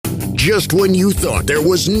just when you thought there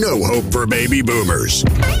was no hope for baby boomers.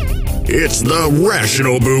 It's the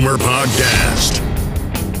Rational Boomer Podcast.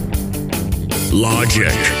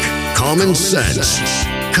 Logic, common sense,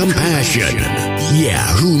 compassion. Yeah,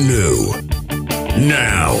 who knew?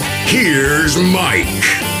 Now, here's Mike.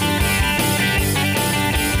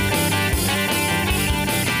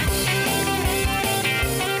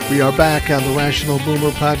 We are back on the Rational Boomer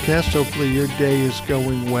Podcast. Hopefully your day is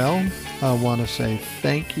going well. I want to say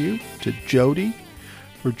thank you to Jody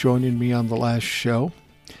for joining me on the last show.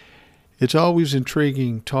 It's always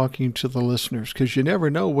intriguing talking to the listeners because you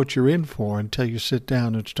never know what you're in for until you sit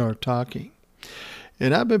down and start talking.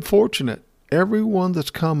 And I've been fortunate. Everyone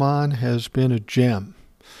that's come on has been a gem.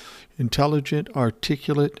 Intelligent,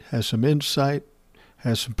 articulate, has some insight,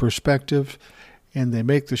 has some perspective, and they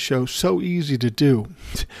make the show so easy to do.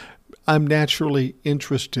 I'm naturally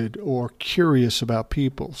interested or curious about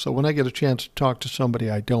people. So when I get a chance to talk to somebody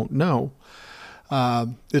I don't know,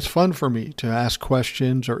 it's fun for me to ask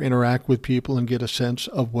questions or interact with people and get a sense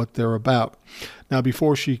of what they're about. Now,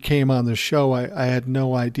 before she came on the show, I had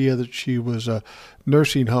no idea that she was a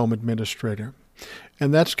nursing home administrator.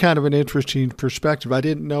 And that's kind of an interesting perspective. I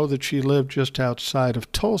didn't know that she lived just outside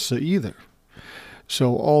of Tulsa either.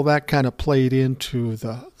 So all that kind of played into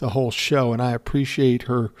the whole show, and I appreciate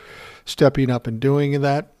her stepping up and doing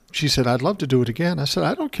that. She said, I'd love to do it again. I said,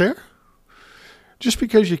 I don't care. Just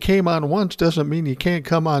because you came on once doesn't mean you can't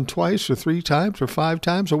come on twice or 3 times or 5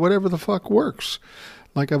 times or whatever the fuck works.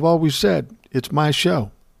 Like I've always said, it's my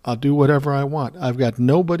show. I'll do whatever I want. I've got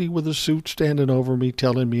nobody with a suit standing over me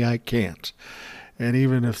telling me I can't. And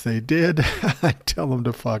even if they did, I'd tell them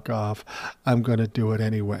to fuck off. I'm going to do it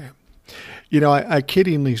anyway. You know, I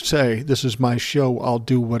kiddingly say, this is my show, I'll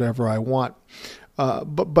do whatever I want.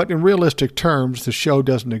 But in realistic terms, the show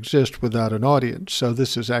doesn't exist without an audience. So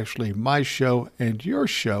this is actually my show and your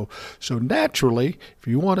show. So naturally, if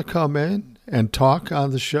you want to come in and talk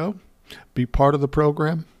on the show, be part of the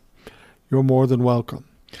program, you're more than welcome.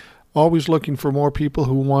 Always looking for more people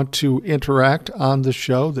who want to interact on the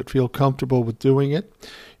show that feel comfortable with doing it.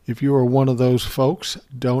 If you are one of those folks,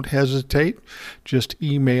 don't hesitate. Just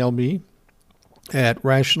email me at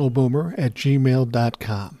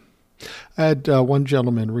rationalboomer@gmail.com. I had one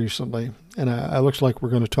gentleman recently, and it looks like we're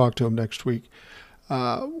going to talk to him next week.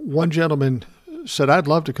 One gentleman said, I'd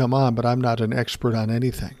love to come on, but I'm not an expert on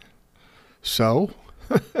anything. So,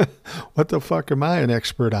 what the fuck am I an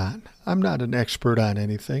expert on? I'm not an expert on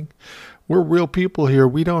anything. We're real people here.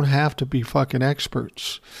 We don't have to be fucking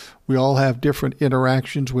experts. We all have different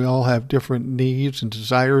interactions. We all have different needs and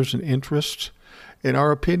desires and interests, and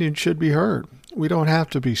our opinion should be heard. We don't have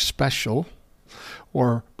to be special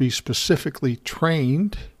or be specifically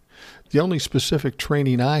trained. The only specific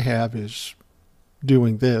training I have is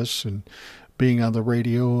doing this and being on the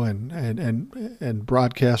radio and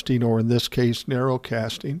broadcasting, or in this case,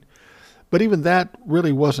 narrowcasting. But even that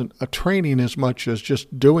really wasn't a training as much as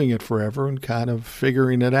just doing it forever and kind of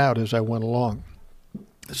figuring it out as I went along.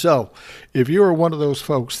 So if you are one of those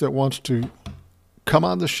folks that wants to come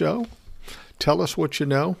on the show, tell us what you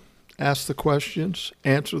know, ask the questions,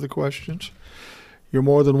 answer the questions, you're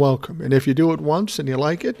more than welcome. And if you do it once and you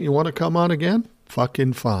like it and you want to come on again,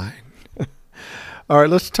 fucking fine. All right,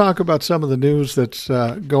 let's talk about some of the news that's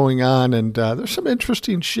going on, and there's some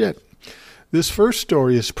interesting shit. This first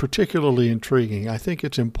story is particularly intriguing. I think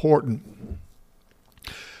it's important.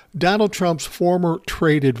 Donald Trump's former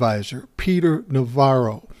trade advisor, Peter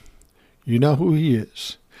Navarro, you know who he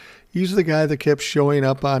is. He's the guy that kept showing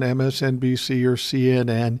up on MSNBC or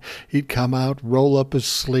CNN. He'd come out, roll up his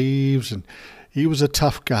sleeves, and he was a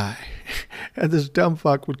tough guy. And this dumb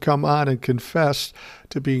fuck would come on and confess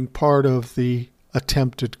to being part of the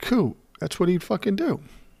attempted coup. That's what he'd fucking do.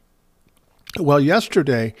 Well,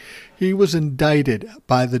 yesterday, he was indicted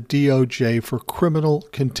by the DOJ for criminal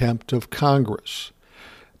contempt of Congress.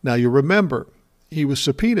 Now, you remember, he was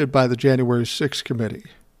subpoenaed by the January 6th committee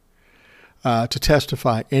to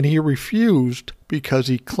testify, and he refused because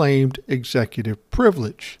he claimed executive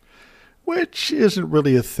privilege, which isn't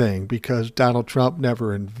really a thing because Donald Trump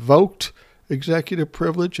never invoked executive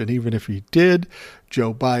privilege, and even if he did,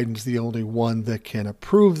 Joe Biden's the only one that can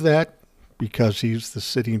approve that because he's the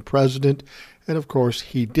sitting president. And of course,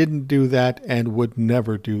 he didn't do that and would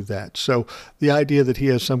never do that. So the idea that he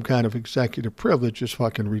has some kind of executive privilege is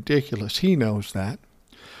fucking ridiculous. He knows that.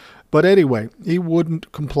 But anyway, he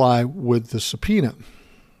wouldn't comply with the subpoena.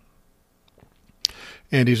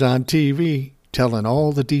 And he's on TV telling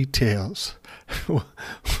all the details.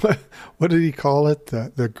 What did he call it?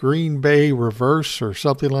 The Green Bay reverse or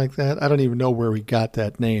something like that? I don't even know where he got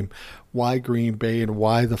that name. Why Green Bay and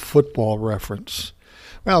why the football reference?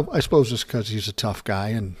 Well, I suppose it's because he's a tough guy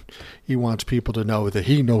and he wants people to know that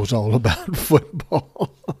he knows all about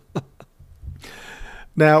football.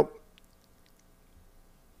 Now,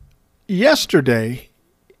 yesterday,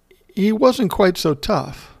 he wasn't quite so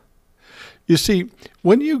tough. You see,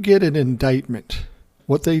 when you get an indictment,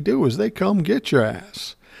 what they do is they come get your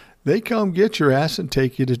ass. They come get your ass and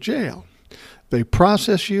take you to jail. They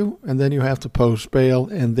process you, and then you have to post bail,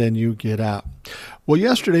 and then you get out. Well,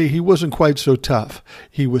 yesterday he wasn't quite so tough.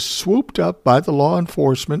 He was swooped up by the law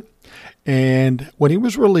enforcement, and when he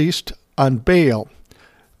was released on bail,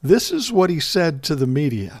 this is what he said to the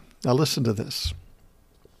media. Now listen to this.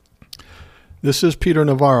 This is Peter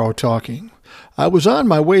Navarro talking. I was on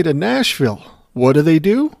my way to Nashville. What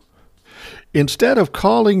do? Instead of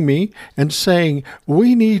calling me and saying,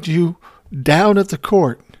 we need you down at the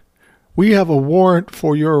court, we have a warrant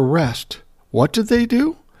for your arrest. What did they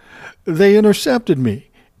do? They intercepted me,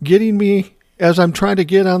 getting me as I'm trying to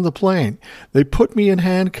get on the plane. They put me in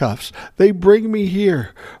handcuffs. They bring me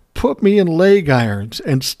here, put me in leg irons,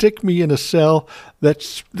 and stick me in a cell.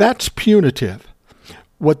 That's punitive.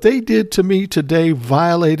 What they did to me today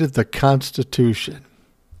violated the Constitution.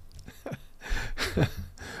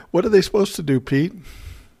 What are they supposed to do, Pete?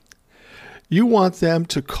 You want them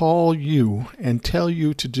to call you and tell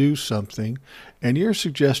you to do something, and you're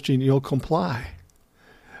suggesting you'll comply.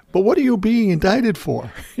 But what are you being indicted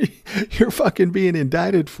for? You're fucking being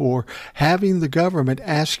indicted for having the government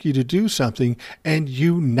ask you to do something and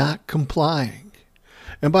you not complying.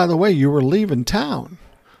 And by the way, you were leaving town.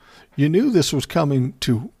 You knew this was coming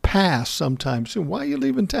to pass sometime soon. Why are you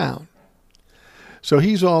leaving town? So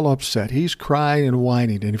he's all upset. He's crying and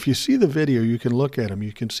whining. And if you see the video, you can look at him.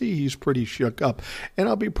 You can see he's pretty shook up. And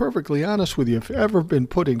I'll be perfectly honest with you. If you've ever been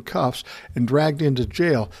put in cuffs and dragged into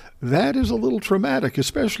jail, that is a little traumatic,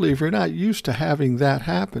 especially if you're not used to having that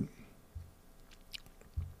happen.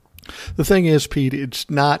 The thing is, Pete, it's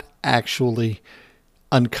not actually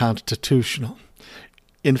unconstitutional.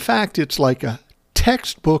 In fact, it's like a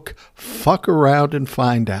textbook fuck around and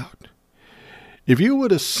find out. If you would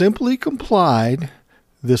have simply complied,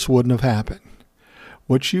 this wouldn't have happened.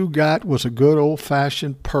 What you got was a good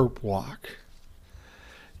old-fashioned perp walk.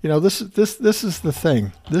 You know, this is the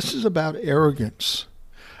thing. This is about arrogance.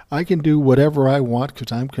 I can do whatever I want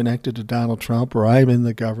because I'm connected to Donald Trump, or I'm in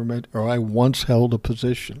the government, or I once held a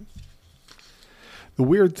position. The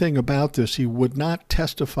weird thing about this, he would not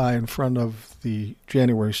testify in front of the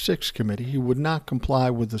January 6th committee. He would not comply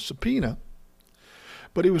with the subpoena.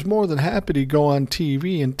 But he was more than happy to go on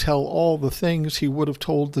TV and tell all the things he would have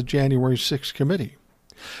told the January 6th committee.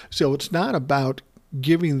 So it's not about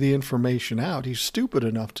giving the information out. He's stupid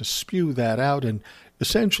enough to spew that out and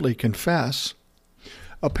essentially confess.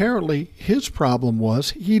 Apparently, his problem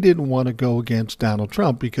was he didn't want to go against Donald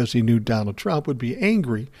Trump because he knew Donald Trump would be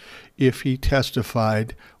angry if he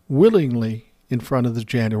testified willingly in front of the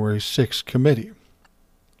January 6th committee.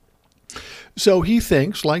 So he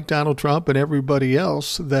thinks, like Donald Trump and everybody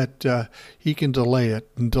else, that he can delay it,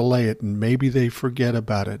 and maybe they forget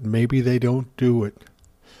about it, maybe they don't do it,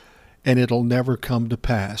 and it'll never come to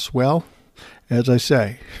pass. Well, as I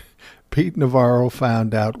say, Pete Navarro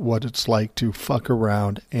found out what it's like to fuck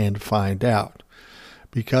around and find out.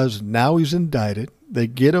 Because now he's indicted. They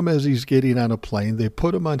get him as he's getting on a plane. They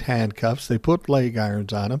put him on handcuffs. They put leg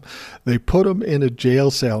irons on him. They put him in a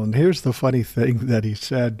jail cell. And here's the funny thing that he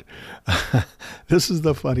said. This is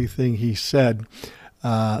the funny thing he said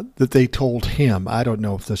that they told him. I don't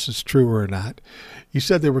know if this is true or not. He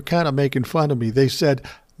said they were kind of making fun of me. They said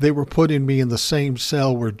they were putting me in the same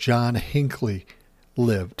cell where John Hinckley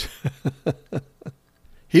lived.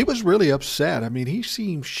 He was really upset. I mean, he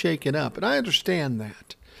seemed shaken up, and I understand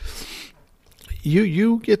that.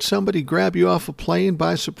 You get somebody grab you off a plane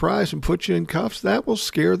by surprise and put you in cuffs, that will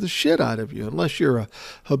scare the shit out of you, unless you're a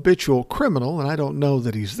habitual criminal, and I don't know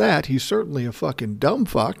that he's that. He's certainly a fucking dumb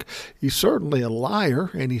fuck. He's certainly a liar,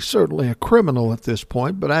 and he's certainly a criminal at this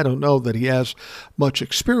point, but I don't know that he has much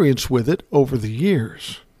experience with it over the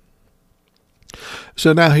years.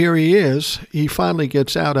 So now here he is. He finally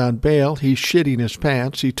gets out on bail. He's shitting his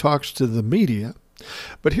pants. He talks to the media.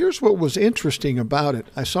 But here's what was interesting about it.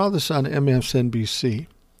 I saw this on MSNBC.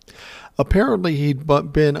 Apparently he'd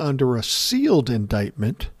been under a sealed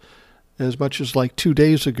indictment as much as like 2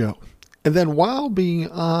 days ago. And then while being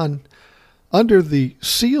under the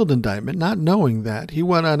sealed indictment, not knowing that, he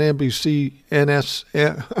went on MSNBC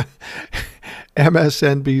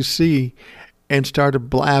and started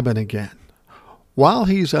blabbing again. While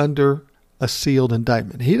he's under a sealed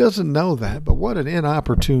indictment. He doesn't know that, but what an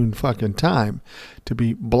inopportune fucking time to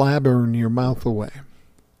be blabbering your mouth away.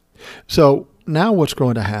 So now what's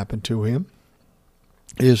going to happen to him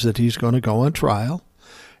is that he's going to go on trial,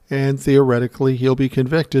 and theoretically he'll be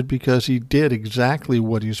convicted because he did exactly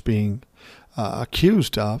what he's being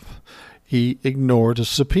accused of. He ignored a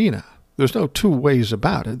subpoena. There's no two ways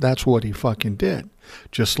about it. That's what he fucking did.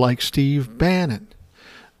 Just like Steve Bannon.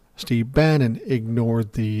 Steve Bannon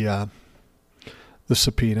ignored the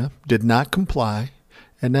subpoena, did not comply,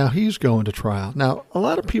 and now he's going to trial. Now, a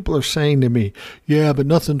lot of people are saying to me, yeah, but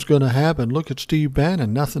nothing's going to happen. Look at Steve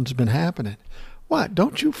Bannon. Nothing's been happening. What?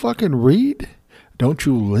 Don't you fucking read? Don't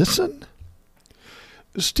you listen?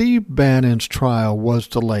 Steve Bannon's trial was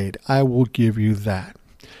delayed. I will give you that.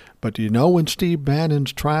 But do you know when Steve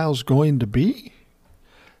Bannon's trial is going to be?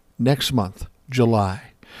 Next month,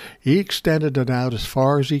 July. He extended it out as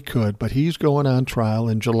far as he could, but he's going on trial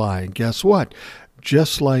in July. And guess what?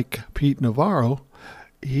 Just like Pete Navarro,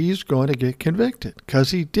 he's going to get convicted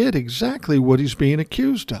because he did exactly what he's being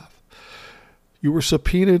accused of. You were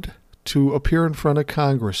subpoenaed to appear in front of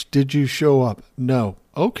Congress. Did you show up? No.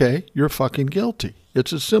 Okay, you're fucking guilty.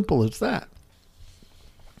 It's as simple as that.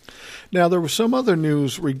 Now, there was some other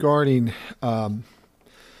news regarding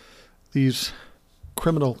these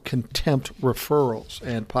criminal contempt referrals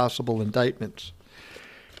and possible indictments.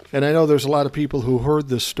 And I know there's a lot of people who heard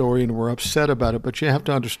this story and were upset about it, but you have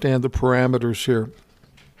to understand the parameters here.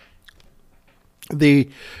 The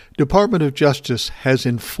Department of Justice has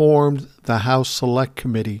informed the House Select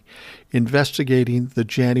Committee investigating the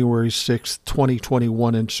January 6,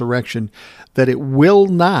 2021 insurrection that it will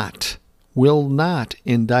not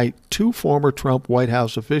indict two former Trump White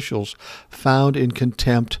House officials found in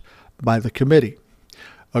contempt by the committee.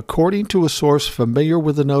 According to a source familiar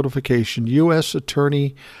with the notification, U.S.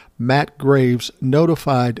 Attorney Matt Graves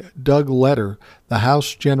notified Doug Letter, the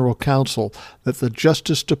House General Counsel, that the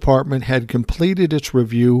Justice Department had completed its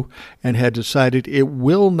review and had decided it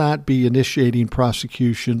will not be initiating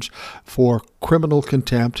prosecutions for criminal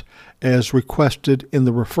contempt as requested in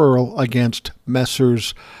the referral against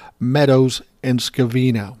Messrs. Meadows and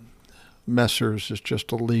Scavino. Messrs is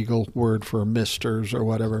just a legal word for misters or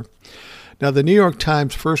whatever. Now, the New York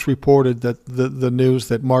Times first reported that the news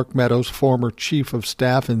that Mark Meadows, former chief of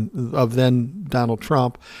staff of then Donald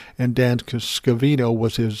Trump, and Dan Scavino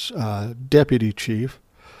was his deputy chief,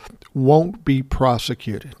 won't be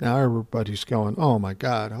prosecuted. Now, everybody's going, oh, my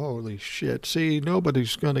God, holy shit. See,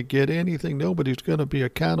 nobody's going to get anything. Nobody's going to be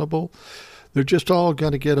accountable. They're just all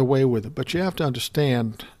going to get away with it. But you have to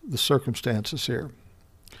understand the circumstances here.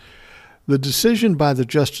 The decision by the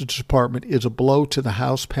Justice Department is a blow to the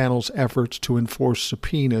House panel's efforts to enforce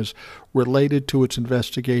subpoenas related to its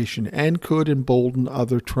investigation and could embolden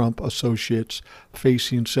other Trump associates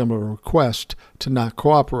facing similar requests to not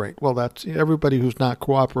cooperate. Well, that's everybody who's not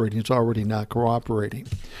cooperating is already not cooperating.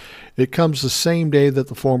 It comes the same day that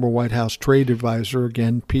the former White House trade advisor,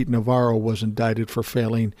 again, Pete Navarro, was indicted for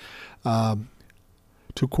failing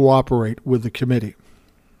to cooperate with the committee.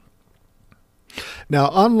 Now,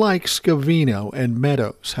 unlike Scavino and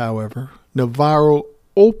Meadows, however, Navarro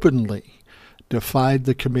openly defied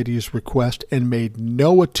the committee's request and made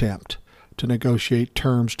no attempt to negotiate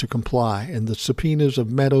terms to comply, and the subpoenas of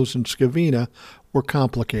Meadows and Scavino were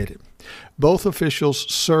complicated. Both officials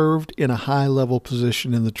served in a high-level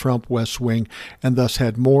position in the Trump West Wing and thus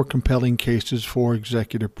had more compelling cases for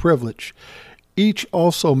executive privilege. Each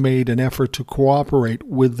also made an effort to cooperate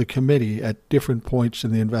with the committee at different points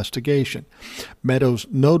in the investigation. Meadows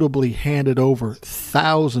notably handed over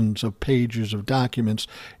thousands of pages of documents,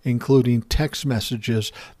 including text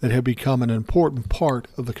messages that have become an important part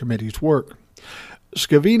of the committee's work.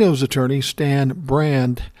 Scavino's attorney, Stan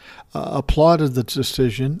Brand, applauded the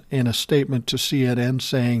decision in a statement to CNN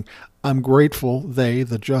saying, "I'm grateful they,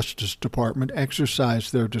 the Justice Department,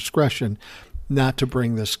 exercised their discretion not to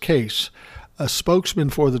bring this case." A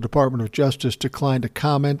spokesman for the Department of Justice declined to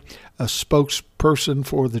comment. A spokesperson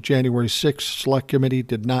for the January 6th Select Committee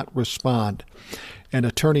did not respond. An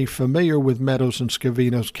attorney familiar with Meadows and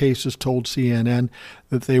Scavino's cases told CNN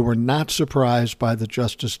that they were not surprised by the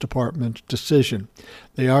Justice Department's decision.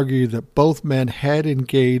 They argued that both men had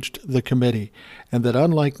engaged the committee and that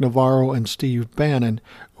unlike Navarro and Steve Bannon,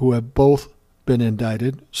 who have both been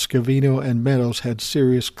indicted, Scavino and Meadows had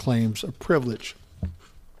serious claims of privilege.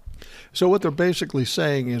 So what they're basically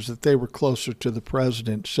saying is that they were closer to the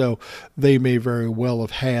president, so they may very well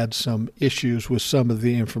have had some issues with some of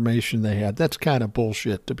the information they had. That's kind of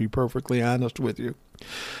bullshit, to be perfectly honest with you.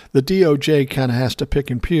 The DOJ kind of has to pick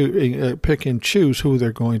and choose who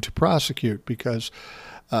they're going to prosecute because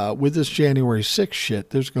with this January 6th shit,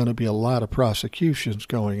 there's going to be a lot of prosecutions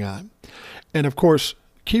going on. And, of course,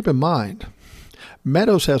 keep in mind,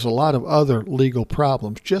 Meadows has a lot of other legal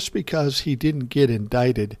problems. Just because he didn't get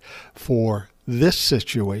indicted for this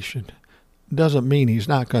situation doesn't mean he's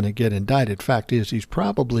not going to get indicted. Fact is, he's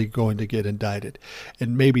probably going to get indicted.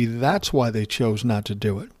 And maybe that's why they chose not to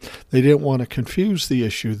do it. They didn't want to confuse the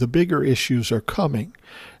issue. The bigger issues are coming.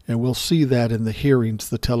 And we'll see that in the hearings,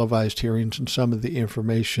 the televised hearings, and some of the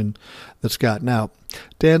information that's gotten out.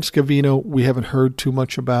 Dan Scavino, we haven't heard too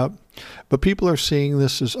much about. But people are seeing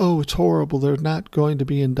this as, oh, it's horrible. They're not going to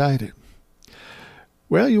be indicted.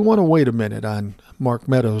 Well, you want to wait a minute on Mark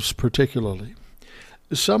Meadows particularly.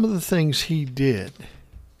 Some of the things he did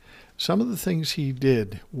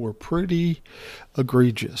were pretty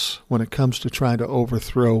egregious when it comes to trying to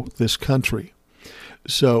overthrow this country.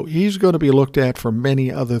 So he's going to be looked at for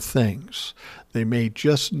many other things. They may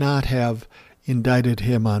just not have indicted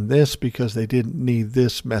him on this because they didn't need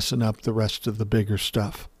this messing up the rest of the bigger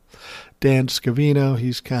stuff. Dan Scavino,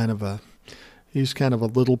 he's kind of a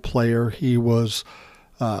little player. He was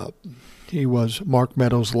Mark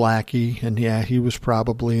Meadows' lackey, and yeah, he was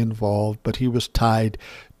probably involved, but he was tied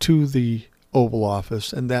to the Oval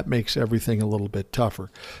Office, and that makes everything a little bit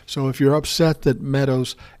tougher. So if you're upset that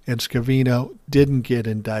Meadows and Scavino didn't get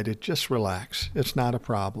indicted, just relax. It's not a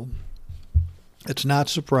problem. It's not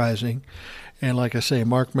surprising. And like I say,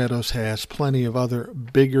 Mark Meadows has plenty of other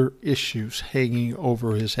bigger issues hanging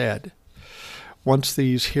over his head. Once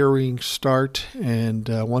these hearings start and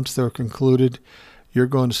once they're concluded, you're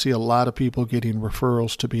going to see a lot of people getting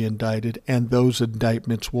referrals to be indicted, and those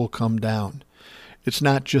indictments will come down. It's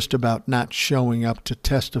not just about not showing up to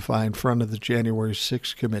testify in front of the January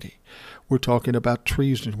 6th committee. We're talking about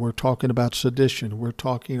treason. We're talking about sedition. We're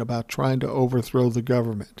talking about trying to overthrow the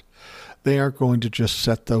government. They aren't going to just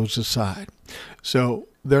set those aside. So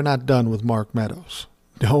they're not done with Mark Meadows.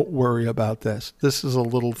 Don't worry about this. This is a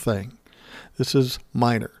little thing. This is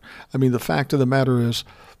minor. I mean, the fact of the matter is,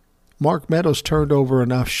 Mark Meadows turned over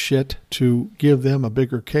enough shit to give them a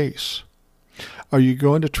bigger case. Are you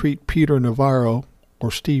going to treat Peter Navarro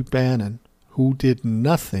or Steve Bannon, who did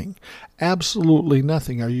nothing, absolutely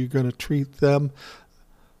nothing? Are you going to treat them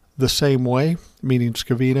the same way, meaning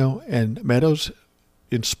Scavino and Meadows,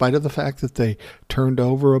 in spite of the fact that they turned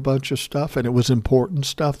over a bunch of stuff and it was important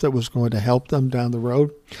stuff that was going to help them down the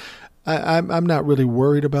road? I'm not really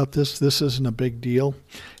worried about this. This isn't a big deal.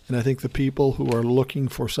 And I think the people who are looking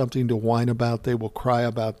for something to whine about, they will cry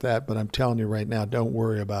about that. But I'm telling you right now, don't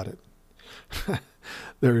worry about it.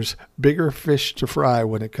 There's bigger fish to fry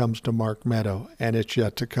when it comes to Mark Meadows, and it's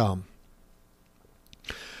yet to come.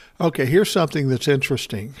 Okay, here's something that's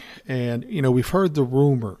interesting. And, we've heard the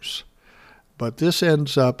rumors, but this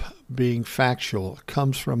ends up being factual. It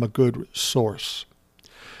comes from a good source.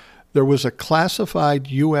 There was a classified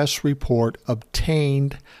U.S. report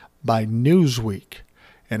obtained by Newsweek,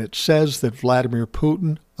 and it says that Vladimir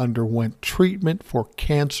Putin underwent treatment for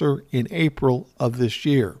cancer in April of this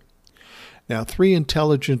year. Now, 3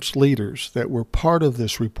 intelligence leaders that were part of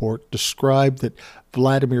this report described that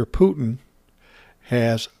Vladimir Putin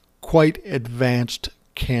has quite advanced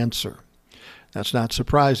cancer. That's not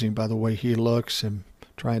surprising by the way he looks and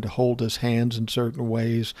trying to hold his hands in certain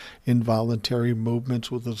ways, involuntary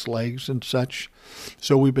movements with his legs and such.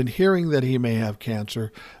 So we've been hearing that he may have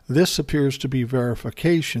cancer. This appears to be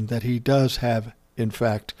verification that he does have, in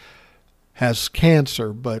fact, has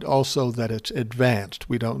cancer, but also that it's advanced.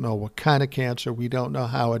 We don't know what kind of cancer. We don't know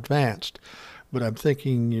how advanced. But I'm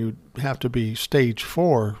thinking you'd have to be stage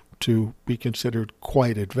 4 to be considered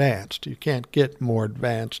quite advanced. You can't get more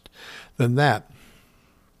advanced than that.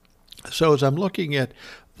 So as I'm looking at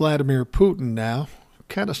Vladimir Putin now,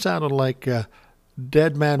 kind of sounded like a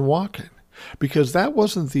dead man walking, because that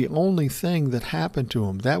wasn't the only thing that happened to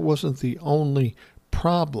him. That wasn't the only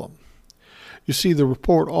problem. You see, the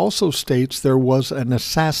report also states there was an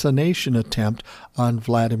assassination attempt on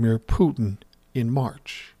Vladimir Putin in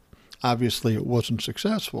March. Obviously, it wasn't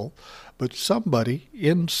successful, but somebody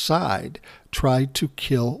inside tried to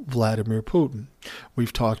kill Vladimir Putin.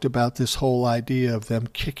 We've talked about this whole idea of them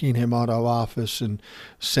kicking him out of office and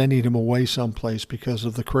sending him away someplace because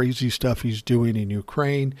of the crazy stuff he's doing in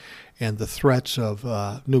Ukraine and the threats of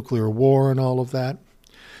nuclear war and all of that.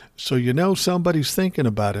 So somebody's thinking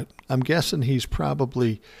about it. I'm guessing he's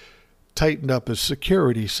probably tightened up his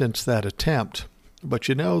security since that attempt. But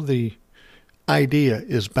the idea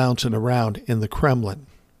is bouncing around in the Kremlin.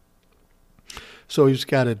 So he's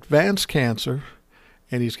got advanced cancer,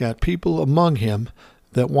 and he's got people among him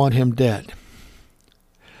that want him dead.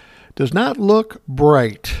 Does not look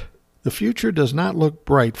bright. The future does not look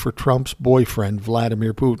bright for Trump's boyfriend,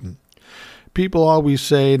 Vladimir Putin. People always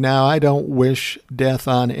say, now, I don't wish death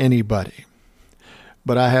on anybody,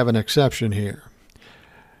 but I have an exception here.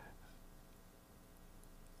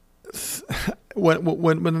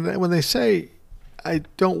 when they say I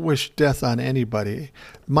don't wish death on anybody,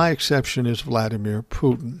 my exception is Vladimir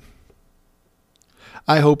Putin.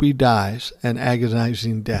 I hope he dies an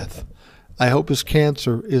agonizing death. I hope his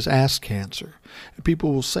cancer is ass cancer. And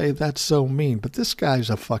people will say that's so mean, but this guy's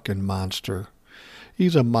a fucking monster.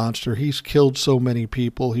 He's a monster. He's killed so many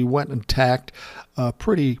people. He went and attacked a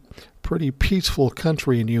pretty peaceful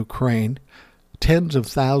country in Ukraine. Tens of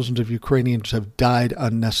thousands of Ukrainians have died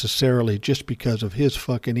unnecessarily just because of his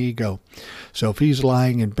fucking ego. So if he's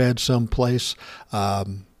lying in bed someplace,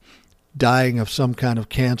 dying of some kind of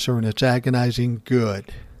cancer and it's agonizing,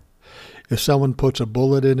 good. If someone puts a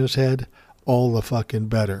bullet in his head, all the fucking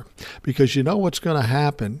better. Because you know what's going to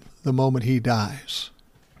happen the moment he dies.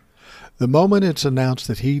 The moment it's announced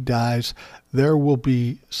that he dies, there will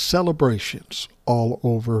be celebrations all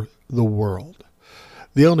over the world.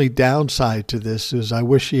 The only downside to this is I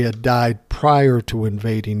wish he had died prior to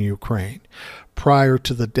invading Ukraine, prior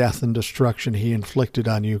to the death and destruction he inflicted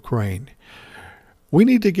on Ukraine. We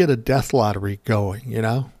need to get a death lottery going, you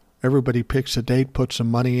know? Everybody picks a date, puts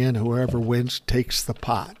some money in, whoever wins takes the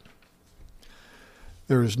pot.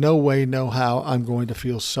 There is no way, no how I'm going to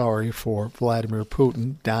feel sorry for Vladimir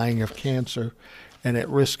Putin dying of cancer and at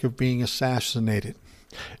risk of being assassinated.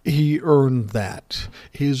 He earned that.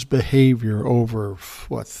 His behavior over,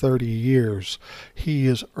 30 years, he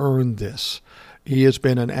has earned this. He has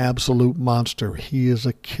been an absolute monster. He is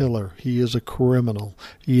a killer. He is a criminal.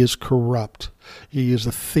 He is corrupt. He is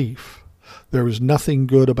a thief. There is nothing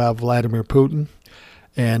good about Vladimir Putin,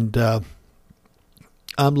 and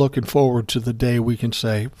I'm looking forward to the day we can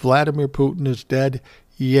say, Vladimir Putin is dead.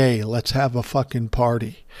 Yay, let's have a fucking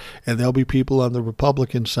party. And there'll be people on the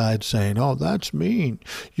Republican side saying, oh, that's mean.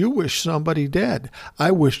 You wish somebody dead.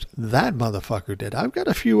 I wish that motherfucker dead. I've got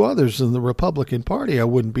a few others in the Republican Party I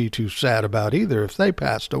wouldn't be too sad about either if they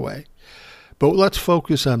passed away. But let's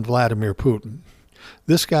focus on Vladimir Putin.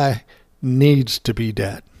 This guy needs to be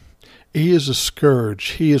dead. He is a scourge.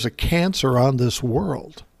 He is a cancer on this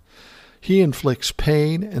world. He inflicts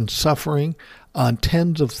pain and suffering on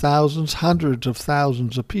tens of thousands, hundreds of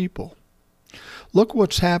thousands of people. Look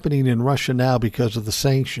what's happening in Russia now because of the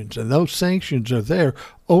sanctions, and those sanctions are there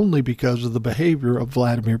only because of the behavior of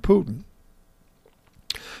Vladimir Putin.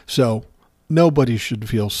 So nobody should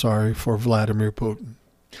feel sorry for Vladimir Putin.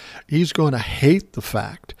 He's going to hate the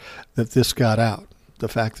fact that this got out, the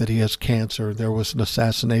fact that he has cancer, there was an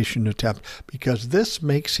assassination attempt, because this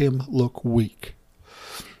makes him look weak.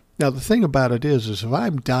 Now, the thing about it is if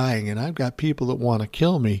I'm dying and I've got people that want to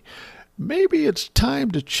kill me, maybe it's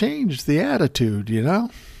time to change the attitude, you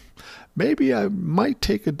know? Maybe I might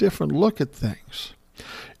take a different look at things.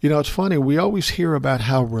 You know, it's funny, we always hear about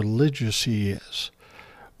how religious he is.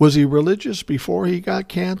 Was he religious before he got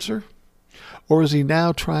cancer? Or is he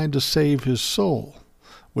now trying to save his soul?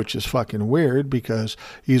 Which is fucking weird because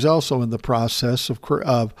he's also in the process of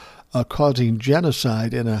causing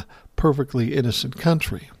genocide in a perfectly innocent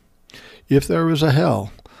country. If there is a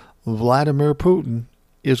hell, Vladimir Putin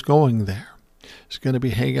is going there. He's going to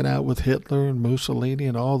be hanging out with Hitler and Mussolini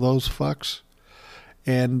and all those fucks.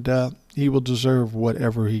 And he will deserve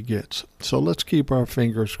whatever he gets. So let's keep our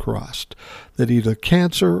fingers crossed that either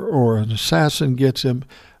cancer or an assassin gets him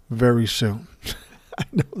very soon. I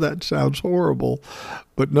know that sounds horrible,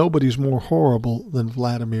 but nobody's more horrible than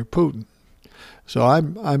Vladimir Putin. So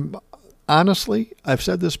I'm honestly, I've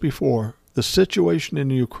said this before, the situation in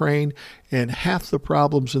Ukraine and half the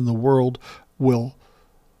problems in the world will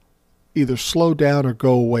either slow down or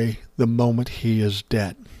go away the moment he is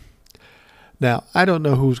dead. Now, I don't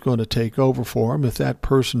know who's going to take over for him, if that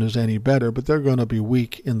person is any better, but they're going to be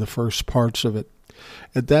weak in the first parts of it.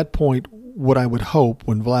 At that point, what I would hope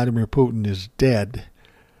when Vladimir Putin is dead,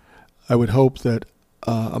 I would hope that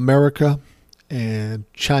America and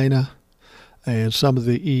China and some of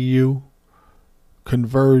the EU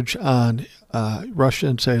converge on Russia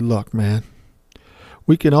and say, look, man,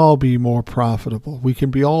 we can all be more profitable. We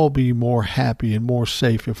can all be more happy and more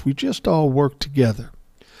safe if we just all work together.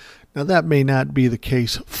 Now, that may not be the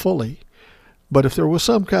case fully, but if there was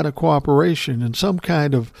some kind of cooperation and some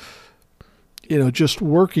kind of, just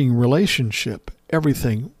working relationship,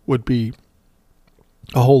 everything would be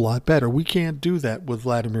a whole lot better. We can't do that with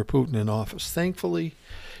Vladimir Putin in office. Thankfully,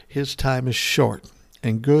 his time is short.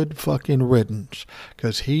 And good fucking riddance,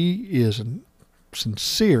 because he is a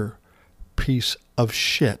sincere piece of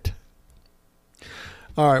shit.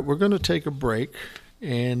 All right, we're going to take a break,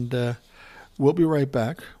 and we'll be right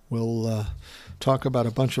back. We'll talk about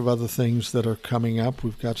a bunch of other things that are coming up.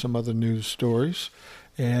 We've got some other news stories.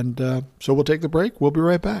 And so we'll take the break. We'll be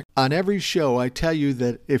right back. On every show, I tell you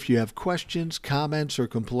that if you have questions, comments, or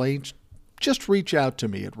complaints, just reach out to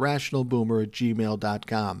me at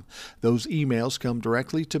rationalboomer@gmail.com. Those emails come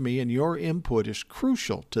directly to me, and your input is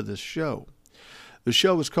crucial to this show. The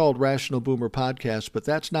show is called Rational Boomer Podcast, but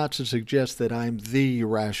that's not to suggest that I'm the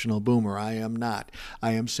Rational Boomer. I am not.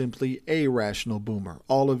 I am simply a Rational Boomer.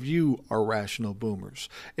 All of you are Rational Boomers.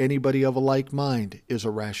 Anybody of a like mind is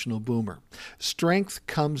a Rational Boomer. Strength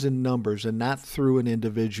comes in numbers and not through an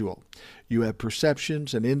individual. You have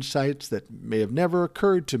perceptions and insights that may have never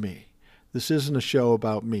occurred to me. This isn't a show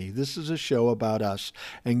about me. This is a show about us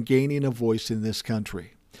and gaining a voice in this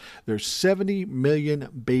country. There's 70 million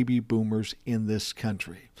baby boomers in this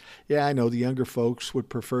country. Yeah, I know the younger folks would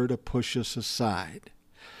prefer to push us aside.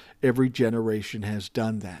 Every generation has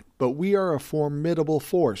done that. But we are a formidable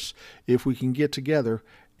force if we can get together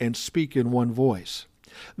and speak in one voice.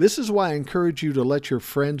 This is why I encourage you to let your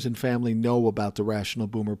friends and family know about the Rational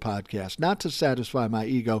Boomer Podcast, not to satisfy my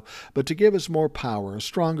ego, but to give us more power, a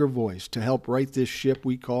stronger voice, to help right this ship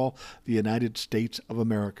we call the United States of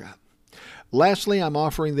America. Lastly, I'm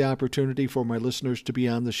offering the opportunity for my listeners to be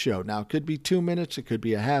on the show. Now, it could be 2 minutes, it could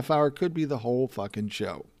be a half hour, it could be the whole fucking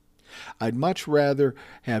show. I'd much rather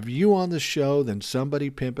have you on the show than somebody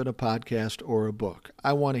pimping a podcast or a book.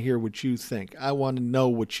 I want to hear what you think. I want to know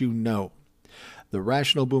what you know. The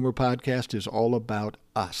Rational Boomer Podcast is all about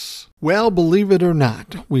us. Well, believe it or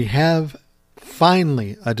not, we have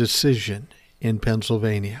finally a decision in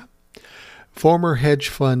Pennsylvania. Former hedge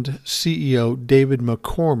fund CEO David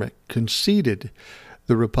McCormick conceded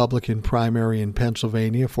the Republican primary in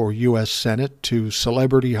Pennsylvania for U.S. Senate to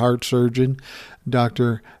celebrity heart surgeon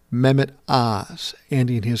Dr. Mehmet Oz,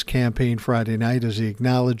 ending his campaign Friday night as he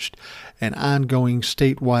acknowledged an ongoing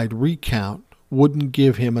statewide recount wouldn't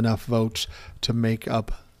give him enough votes to make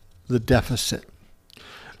up the deficit.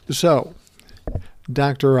 So,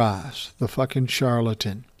 Dr. Oz, the fucking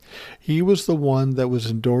charlatan, he was the one that was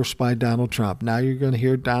endorsed by Donald Trump. Now you're going to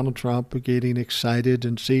hear Donald Trump getting excited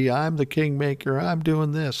and see, I'm the kingmaker, I'm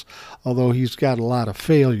doing this, although he's got a lot of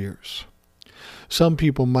failures. Some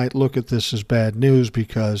people might look at this as bad news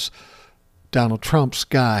because Donald Trump's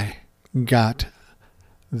guy got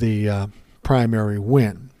the primary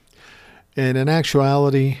win. And in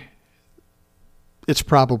actuality, it's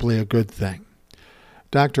probably a good thing.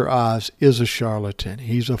 Dr. Oz is a charlatan.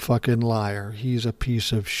 He's a fucking liar. He's a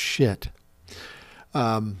piece of shit.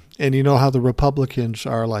 And you know how the Republicans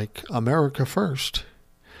are like, America first.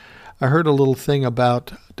 I heard a little thing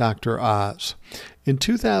about Dr. Oz. In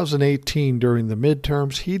 2018, during the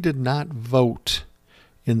midterms, he did not vote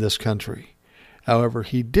in this country. However,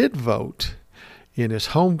 he did vote in his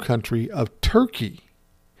home country of Turkey.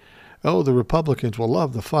 Oh, the Republicans will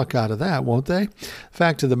love the fuck out of that, won't they?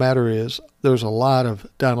 Fact of the matter is, there's a lot of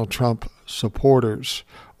Donald Trump supporters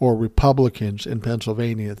or Republicans in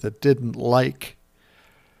Pennsylvania that didn't like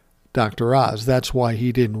Dr. Oz. That's why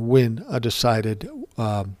he didn't win an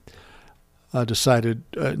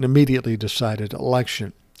immediately decided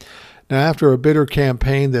election. Now, after a bitter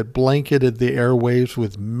campaign that blanketed the airwaves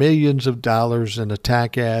with millions of dollars in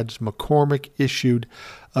attack ads, McCormick issued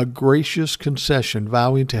a gracious concession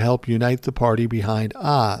vowing to help unite the party behind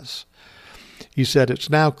Oz. He said, "It's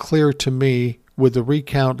now clear to me, with the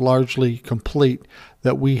recount largely complete,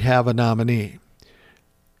 that we have a nominee."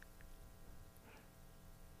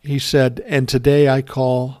 He said, "And today I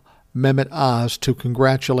call Mehmet Oz to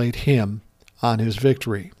congratulate him on his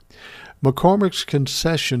victory." McCormick's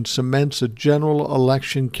concession cements a general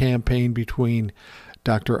election campaign between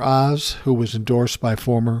Dr. Oz, who was endorsed by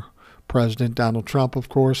former President Donald Trump, of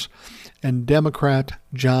course, and Democrat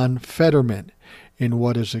John Fetterman in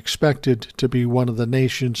what is expected to be one of the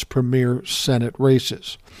nation's premier Senate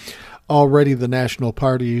races. Already the national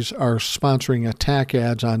parties are sponsoring attack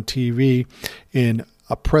ads on TV in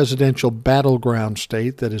a presidential battleground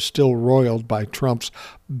state that is still roiled by Trump's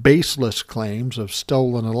baseless claims of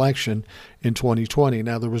stolen election in 2020.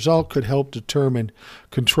 Now, the result could help determine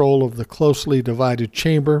control of the closely divided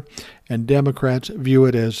chamber, and Democrats view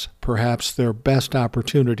it as perhaps their best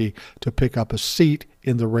opportunity to pick up a seat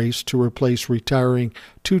in the race to replace retiring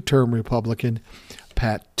two-term Republican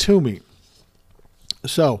Pat Toomey.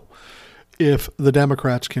 So, if the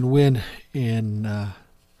Democrats can win in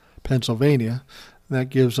Pennsylvania, that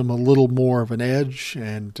gives them a little more of an edge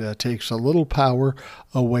and takes a little power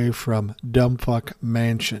away from dumbfuck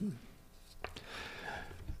Manchin.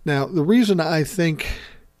 Now, the reason I think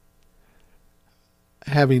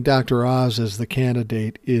having Dr. Oz as the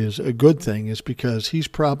candidate is a good thing is because he's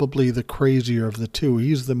probably the crazier of the two.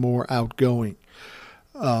 He's the more outgoing.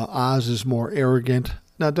 Oz is more arrogant.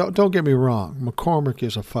 Now, don't get me wrong. McCormick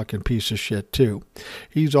is a fucking piece of shit, too.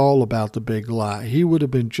 He's all about the big lie. He would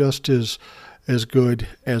have been just as as good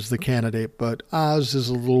as the candidate, but Oz is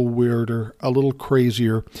a little weirder, a little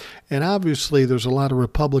crazier, and obviously there's a lot of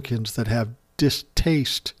Republicans that have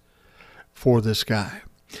distaste for this guy.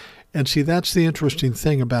 And see, that's the interesting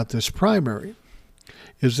thing about this primary,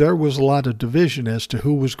 is there was a lot of division as to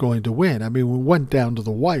who was going to win. I mean, we went down to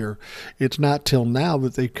the wire. It's not till now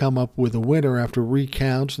that they come up with a winner after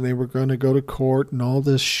recounts and they were going to go to court and all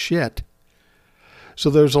this shit.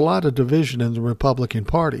 So there's a lot of division in the Republican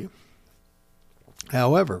Party.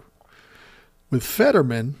 However, with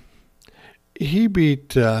Fetterman, he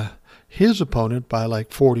beat his opponent by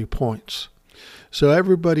like 40 points. So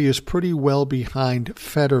everybody is pretty well behind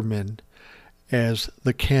Fetterman as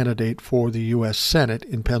the candidate for the U.S. Senate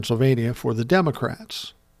in Pennsylvania for the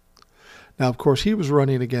Democrats. Now, of course, he was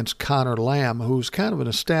running against Connor Lamb, who's kind of an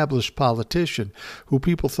established politician who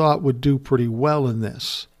people thought would do pretty well in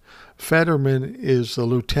this. Fetterman is the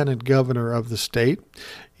lieutenant governor of the state.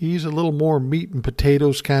 He's a little more meat and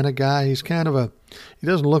potatoes kind of guy. He's kind of he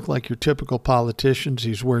doesn't look like your typical politicians.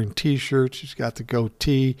 He's wearing T-shirts. He's got the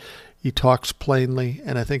goatee. He talks plainly,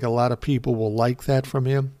 and I think a lot of people will like that from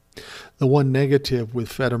him. The one negative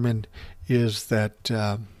with Fetterman is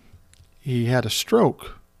that he had a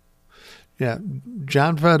stroke. Yeah,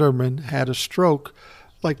 John Fetterman had a stroke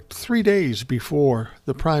like 3 days before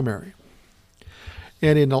the primary.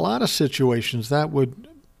 And in a lot of situations, that would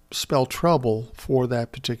spell trouble for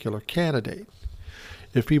that particular candidate.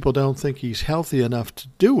 If people don't think he's healthy enough to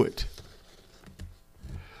do it,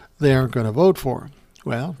 they aren't going to vote for him.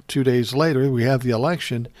 Well, 2 days later, we have the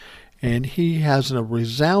election, and he has a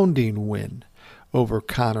resounding win over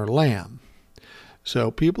Connor Lamb. So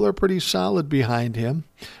people are pretty solid behind him.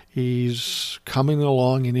 He's coming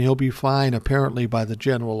along, and he'll be fine, apparently, by the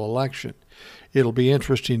general election. It'll be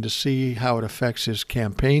interesting to see how it affects his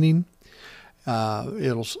campaigning.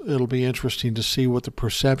 It'll be interesting to see what the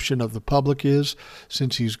perception of the public is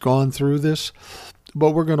since he's gone through this.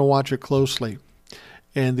 But we're going to watch it closely.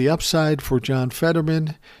 And the upside for John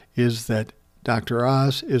Fetterman is that Dr.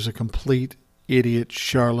 Oz is a complete idiot,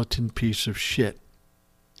 charlatan piece of shit.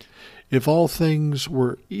 If all things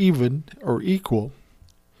were even or equal,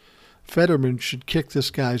 Fetterman should kick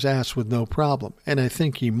this guy's ass with no problem, and I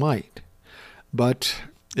think he might. But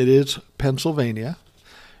it is Pennsylvania.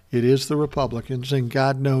 It is the Republicans, and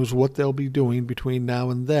God knows what they'll be doing between now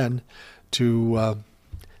and then to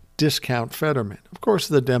discount Fetterman. Of course,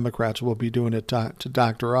 the Democrats will be doing it to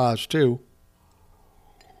Dr. Oz, too.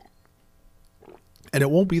 And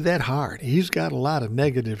it won't be that hard. He's got a lot of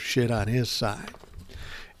negative shit on his side.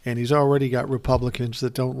 And he's already got Republicans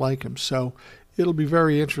that don't like him. So it'll be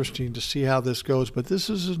very interesting to see how this goes. But this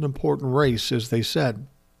is an important race, as they said.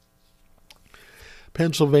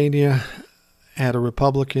 Pennsylvania had a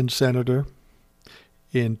Republican senator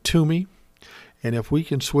in Toomey. And if we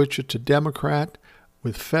can switch it to Democrat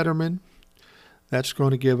with Fetterman, that's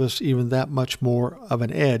going to give us even that much more of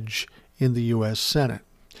an edge in the U.S. Senate.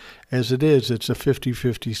 As it is, it's a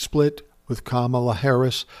 50-50 split with Kamala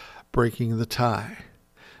Harris breaking the tie.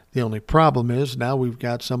 The only problem is now we've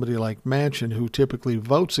got somebody like Manchin who typically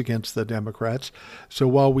votes against the Democrats. So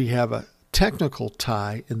while we have a technical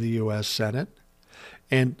tie in the U.S. Senate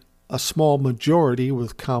and a small majority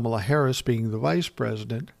with Kamala Harris being the vice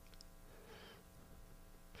president,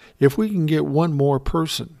 if we can get one more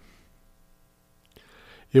person,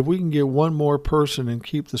 and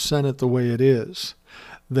keep the Senate the way it is,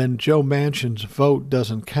 then Joe Manchin's vote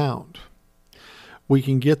doesn't count. We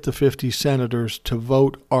can get the 50 senators to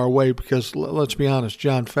vote our way because, let's be honest,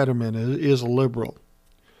 John Fetterman is a liberal.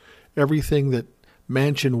 Everything that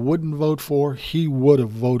Manchin wouldn't vote for, he would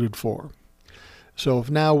have voted for. So if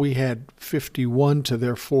now we had 51 to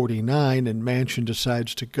their 49 and Manchin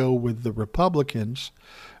decides to go with the Republicans,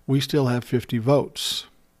 we still have 50 votes.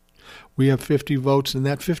 We have 50 votes, and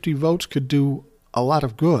that 50 votes could do a lot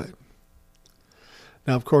of good.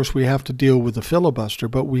 Now, of course, we have to deal with the filibuster,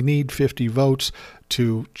 but we need 50 votes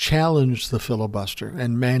to challenge the filibuster,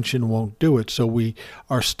 and Manchin won't do it, so we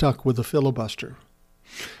are stuck with the filibuster.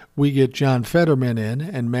 We get John Fetterman in,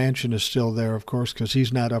 and Manchin is still there, of course, because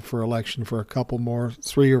he's not up for election for a couple more,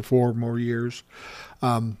 3 or 4 more years.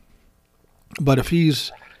 But if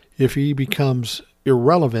he becomes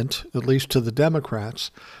irrelevant, at least to the Democrats,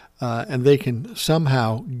 and they can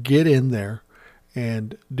somehow get in there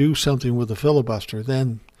and do something with the filibuster,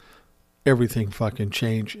 then everything fucking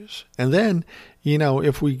changes. And then,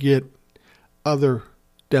 if we get other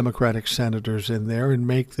Democratic senators in there and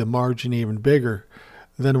make the margin even bigger,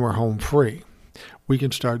 then we're home free. We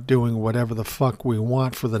can start doing whatever the fuck we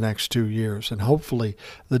want for the next 2 years, and hopefully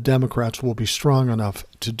the Democrats will be strong enough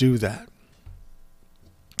to do that.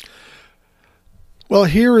 Well,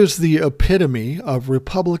 here is the epitome of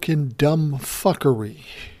Republican dumb fuckery.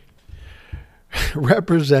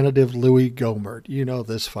 Representative Louis Gohmert, you know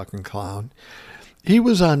this fucking clown. He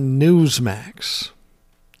was on Newsmax,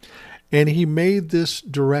 and he made this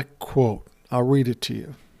direct quote. I'll read it to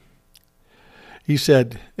you. He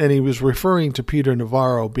said, and he was referring to Peter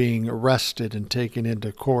Navarro being arrested and taken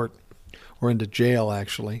into court, or into jail,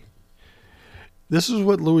 actually. This is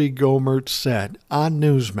what Louis Gohmert said on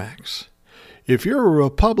Newsmax. If you're a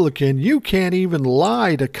Republican, you can't even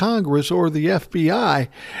lie to Congress or the FBI,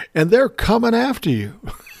 and they're coming after you.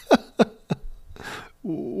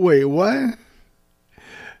 Wait, what?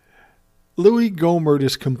 Louis Gohmert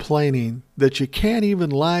is complaining that you can't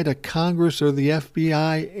even lie to Congress or the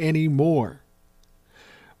FBI anymore.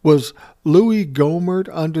 Was Louis Gohmert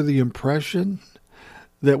under the impression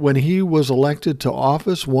that when he was elected to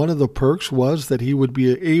office, one of the perks was that he would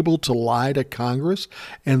be able to lie to Congress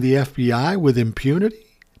and the FBI with impunity?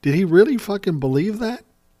 Did he really fucking believe that?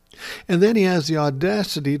 And then he has the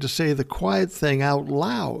audacity to say the quiet thing out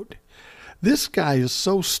loud. This guy is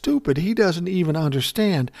so stupid, he doesn't even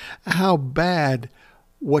understand how bad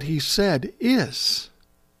what he said is.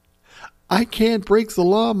 I can't break the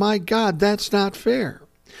law. My God, that's not fair.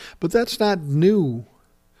 But that's not new.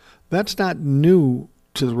 That's not new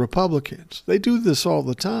to the Republicans. They do this all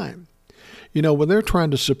the time. You know, when they're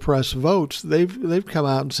trying to suppress votes, they've come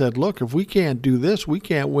out and said, look, if we can't do this, we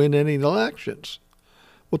can't win any elections.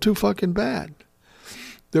 Well, too fucking bad.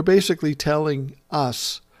 They're basically telling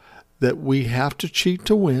us that we have to cheat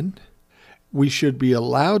to win, we should be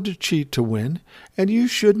allowed to cheat to win, and you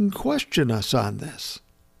shouldn't question us on this.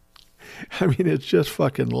 I mean, it's just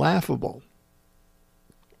fucking laughable.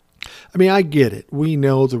 I mean, I get it. We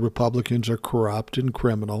know the Republicans are corrupt and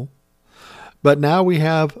criminal, but now we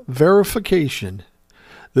have verification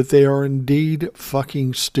that they are indeed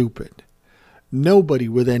fucking stupid. Nobody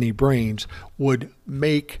with any brains would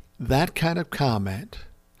make that kind of comment,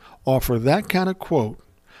 offer that kind of quote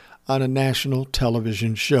on a national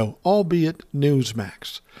television show, albeit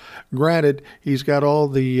Newsmax. Granted, he's got all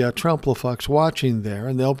the Trumplafucks watching there,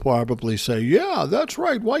 and they'll probably say, yeah, that's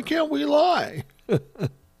right, why can't we lie?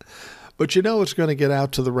 But you know it's going to get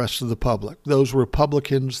out to the rest of the public. Those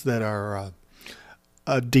Republicans that are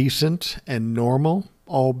decent and normal,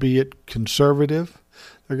 albeit conservative,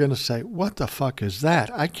 they're going to say, what the fuck is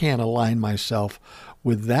that? I can't align myself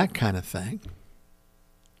with that kind of thing.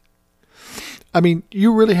 I mean,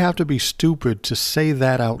 you really have to be stupid to say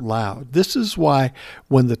that out loud. This is why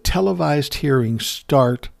when the televised hearings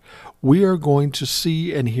start, we are going to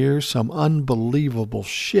see and hear some unbelievable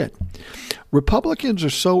shit. Republicans are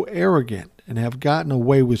so arrogant and have gotten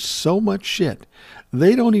away with so much shit,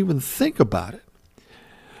 they don't even think about it.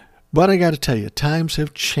 But I got to tell you, times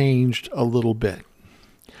have changed a little bit.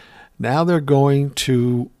 Now they're going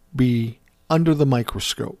to be under the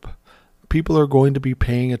microscope. People are going to be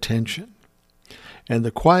paying attention. And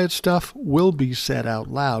the quiet stuff will be said out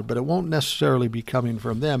loud, but it won't necessarily be coming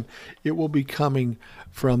from them. It will be coming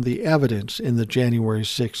from the evidence in the January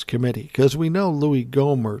 6th committee. Because we know Louis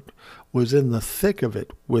Gohmert was in the thick of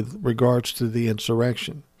it with regards to the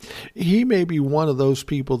insurrection. He may be one of those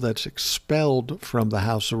people that's expelled from the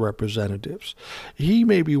House of Representatives. He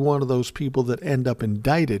may be one of those people that end up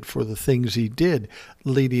indicted for the things he did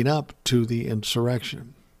leading up to the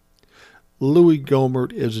insurrection. Louis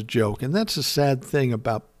Gohmert is a joke, and that's a sad thing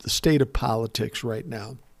about the state of politics right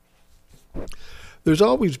now. There's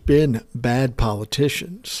always been bad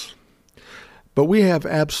politicians, but we have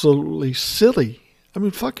absolutely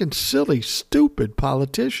fucking silly, stupid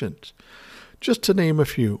politicians. Just to name a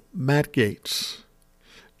few, Matt Gaetz,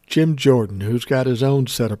 Jim Jordan, who's got his own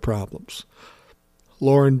set of problems,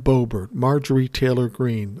 Lauren Boebert, Marjorie Taylor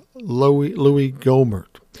Greene, Louis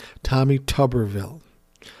Gohmert, Tommy Tuberville.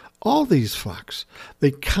 All these fucks,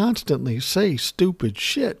 they constantly say stupid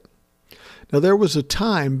shit. Now, there was a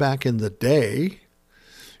time back in the day,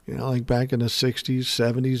 like back in the 60s,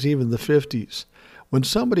 70s, even the 50s, when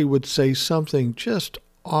somebody would say something just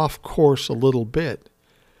off course a little bit,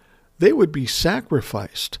 they would be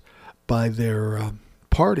sacrificed by their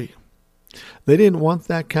party. They didn't want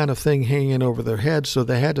that kind of thing hanging over their heads, so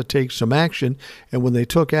they had to take some action, and when they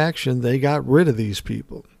took action, they got rid of these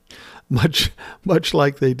people. Much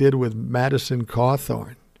like they did with Madison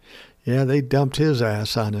Cawthorn. Yeah, they dumped his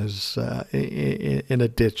ass on his in a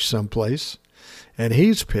ditch someplace, and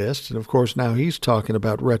he's pissed. And of course, now he's talking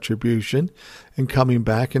about retribution and coming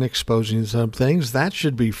back and exposing some things. That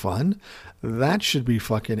should be fun. That should be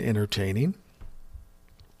fucking entertaining.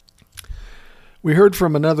 We heard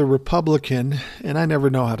from another Republican, and I never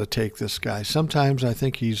know how to take this guy. Sometimes I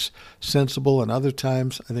think he's sensible, and other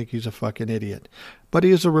times I think he's a fucking idiot. But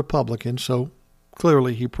he is a Republican, so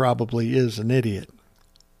clearly he probably is an idiot.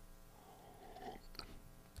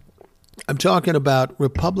 I'm talking about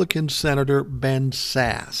Republican Senator Ben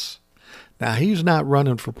Sasse. Now, he's not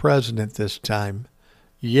running for president this time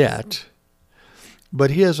yet,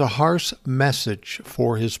 but he has a harsh message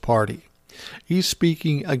for his party. He's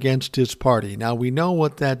speaking against his party. Now, we know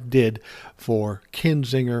what that did for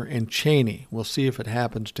Kinzinger and Cheney. We'll see if it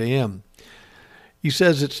happens to him. He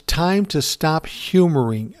says it's time to stop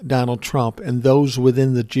humoring Donald Trump and those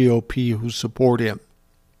within the GOP who support him.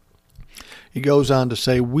 He goes on to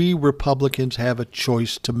say, we Republicans have a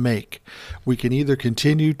choice to make. We can either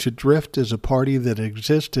continue to drift as a party that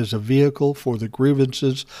exists as a vehicle for the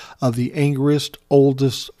grievances of the angriest,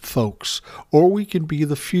 oldest folks, or we can be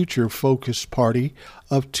the future-focused party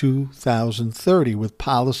of 2030 with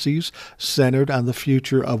policies centered on the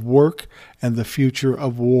future of work and the future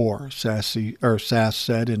of war, Sasse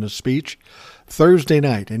said in a speech Thursday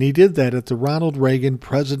night. And he did that at the Ronald Reagan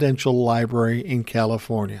Presidential Library in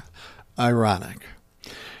California. Ironic.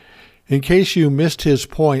 In case you missed his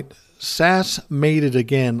point, Sasse made it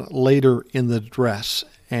again later in the address,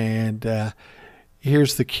 and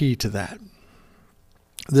here's the key to that.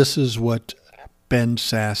 This is what Ben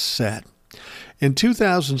Sasse said. In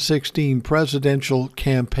 2016 presidential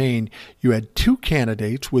campaign, you had two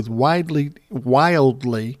candidates with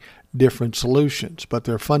wildly different solutions, but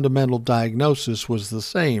their fundamental diagnosis was the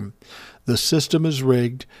same. The system is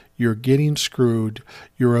rigged. You're getting screwed.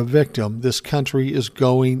 You're a victim. This country is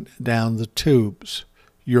going down the tubes.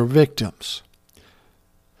 You're victims.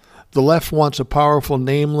 The left wants a powerful,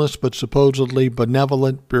 nameless, but supposedly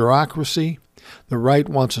benevolent bureaucracy. The right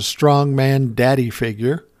wants a strongman daddy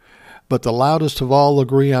figure. But the loudest of all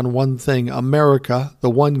agree on one thing. America,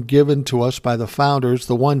 the one given to us by the founders,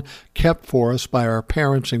 the one kept for us by our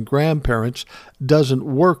parents and grandparents, doesn't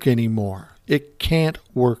work anymore. It can't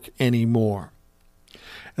work anymore.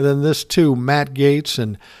 And then this too, Matt Gaetz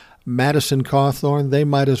and Madison Cawthorn, they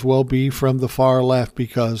might as well be from the far left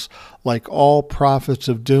because, like all prophets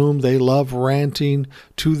of doom, they love ranting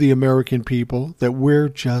to the American people that we're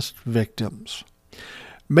just victims.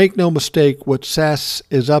 Make no mistake what Sasse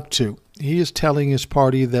is up to. He is telling his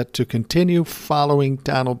party that to continue following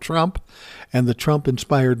Donald Trump and the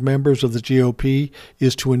Trump-inspired members of the GOP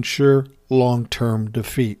is to ensure long-term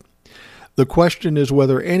defeat. The question is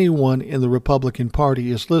whether anyone in the Republican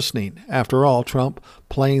Party is listening. After all, Trump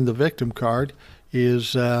playing the victim card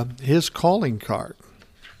is his calling card.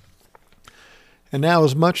 And now,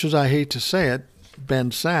 as much as I hate to say it,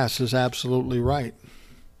 Ben Sasse is absolutely right.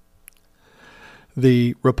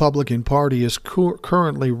 The Republican Party is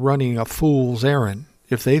currently running a fool's errand.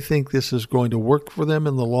 If they think this is going to work for them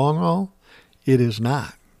in the long haul, it is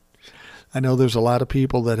not. I know there's a lot of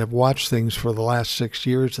people that have watched things for the last 6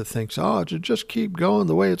 years that thinks, oh, it should just keep going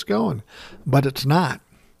the way it's going. But it's not.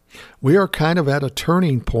 We are kind of at a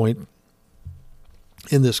turning point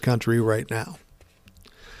in this country right now.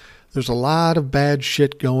 There's a lot of bad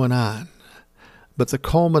shit going on, but the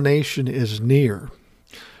culmination is near.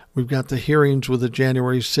 We've got the hearings with the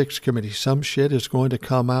January 6th committee. Some shit is going to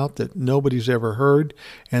come out that nobody's ever heard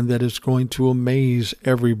and that is going to amaze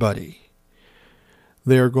everybody.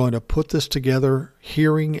 They are going to put this together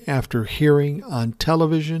hearing after hearing on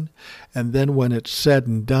television, and then when it's said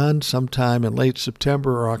and done, sometime in late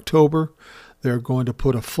September or October, they're going to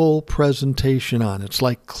put a full presentation on. It's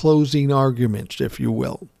like closing arguments, if you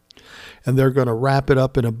will. And they're going to wrap it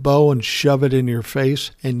up in a bow and shove it in your face,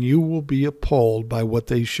 and you will be appalled by what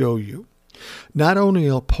they show you. Not only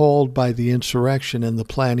appalled by the insurrection and the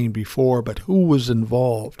planning before, but who was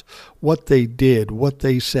involved, what they did, what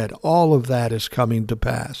they said. All of that is coming to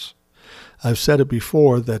pass. I've said it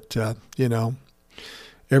before that,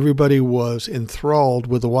 everybody was enthralled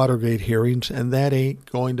with the Watergate hearings, and that ain't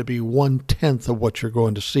going to be 1/10 of what you're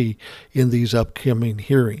going to see in these upcoming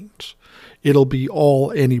hearings. It'll be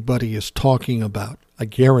all anybody is talking about, I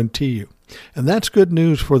guarantee you. And that's good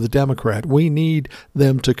news for the Democrat. We need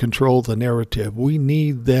them to control the narrative. We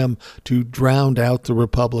need them to drown out the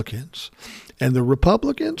Republicans. And the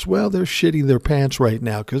Republicans, well, they're shitting their pants right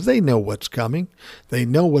now because they know what's coming. They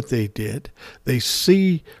know what they did. They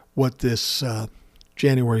see what this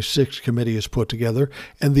January 6th committee has put together.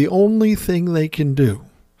 And the only thing they can do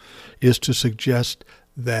is to suggest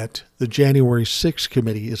that the January 6th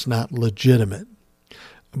committee is not legitimate.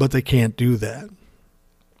 But they can't do that.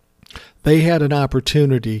 They had an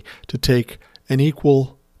opportunity to take an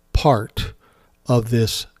equal part of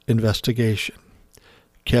this investigation.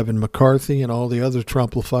 Kevin McCarthy and all the other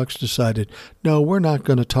Trumplefucks decided, no, we're not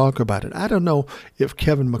going to talk about it. I don't know if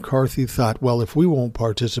Kevin McCarthy thought, well, if we won't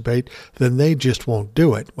participate, then they just won't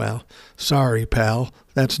do it. Well, sorry, pal.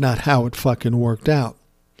 That's not how it fucking worked out.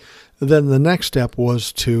 Then the next step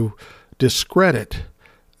was to discredit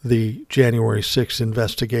the January 6th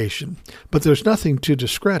investigation. But there's nothing to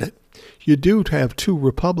discredit. You do have two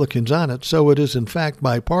Republicans on it, so it is in fact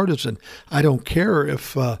bipartisan. I don't care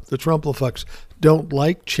if the Trumplefucks don't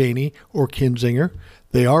like Cheney or Kinzinger.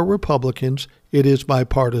 They are Republicans. It is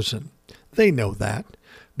bipartisan. They know that,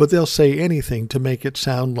 but they'll say anything to make it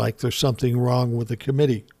sound like there's something wrong with the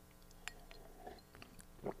committee.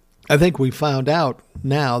 I think we found out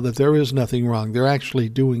now that there is nothing wrong. They're actually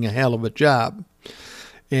doing a hell of a job.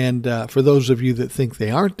 And for those of you that think they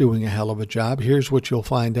aren't doing a hell of a job, here's what you'll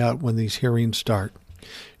find out when these hearings start.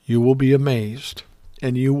 You will be amazed,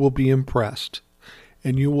 and you will be impressed,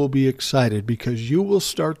 and you will be excited because you will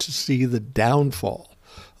start to see the downfall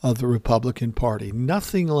of the Republican Party.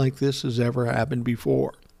 Nothing like this has ever happened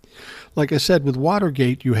before. Like I said, with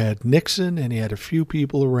Watergate, you had Nixon, and he had a few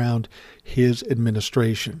people around his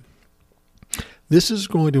administration. This is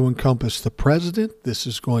going to encompass the president. This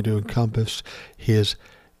is going to encompass his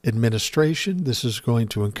administration. This is going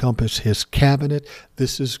to encompass his cabinet.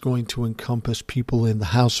 This is going to encompass people in the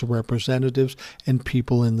House of Representatives and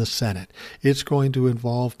people in the Senate. It's going to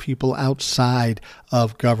involve people outside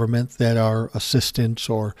of government that are assistants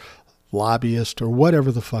or lobbyists or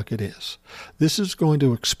whatever the fuck it is. This is going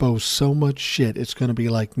to expose so much shit. It's going to be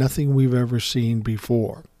like nothing we've ever seen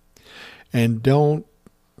before. And don't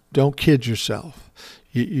kid yourself.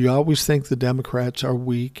 You always think the Democrats are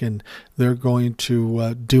weak and they're going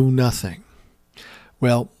to do nothing.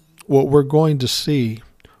 Well, what we're going to see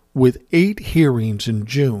with 8 hearings in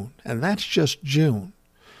June, and that's just June.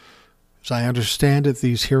 As I understand it,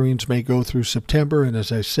 these hearings may go through September, and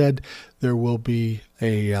as I said, there will be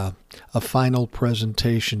a final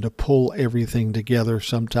presentation to pull everything together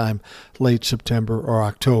sometime late September or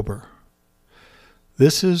October.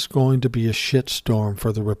 This is going to be a shitstorm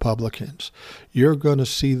for the Republicans. You're going to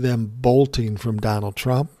see them bolting from Donald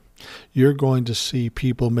Trump. You're going to see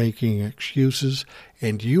people making excuses,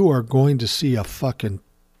 and you are going to see a fucking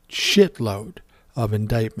shitload of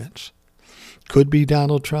indictments. Could be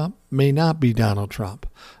Donald Trump, may not be Donald Trump,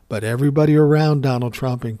 but everybody around Donald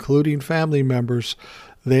Trump, including family members,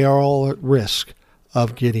 they are all at risk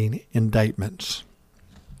of getting indictments.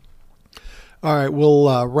 All right,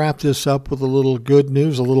 we'll wrap this up with a little good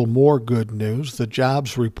news, a little more good news. The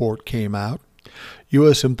jobs report came out.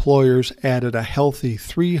 U.S. employers added a healthy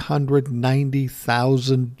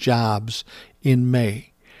 390,000 jobs in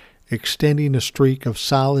May, extending a streak of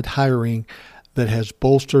solid hiring that has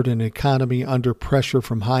bolstered an economy under pressure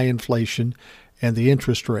from high inflation and the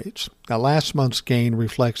interest rates. Now, last month's gain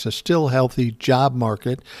reflects a still healthy job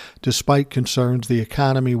market, despite concerns the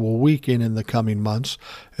economy will weaken in the coming months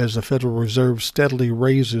as the Federal Reserve steadily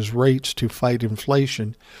raises rates to fight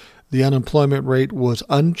inflation. The unemployment rate was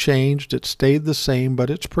unchanged. It stayed the same, but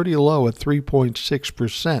it's pretty low at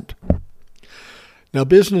 3.6%. Now,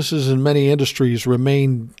 businesses in many industries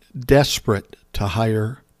remain desperate to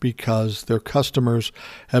hire because their customers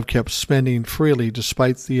have kept spending freely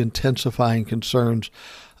despite the intensifying concerns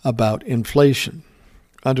about inflation.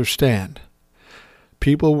 Understand,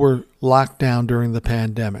 people were locked down during the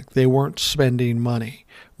pandemic. They weren't spending money.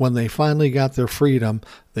 When they finally got their freedom,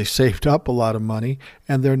 they saved up a lot of money,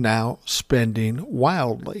 and they're now spending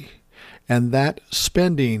wildly. And that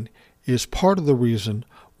spending is part of the reason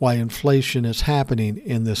why inflation is happening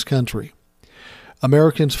in this country.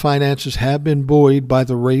 Americans' finances have been buoyed by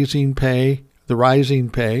the rising pay,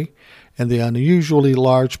 and the unusually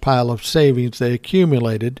large pile of savings they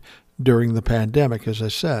accumulated during the pandemic, as I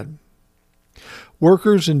said.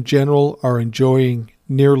 Workers in general are enjoying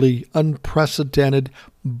nearly unprecedented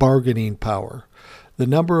bargaining power. The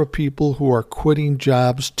number of people who are quitting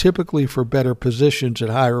jobs, typically for better positions at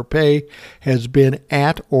higher pay, has been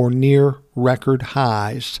at or near record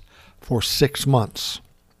highs for 6 months.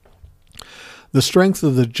 The strength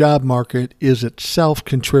of the job market is itself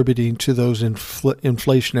contributing to those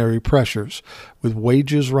inflationary pressures. With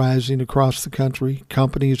wages rising across the country,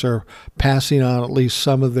 companies are passing on at least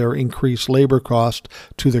some of their increased labor cost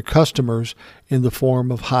to their customers in the form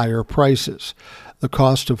of higher prices. The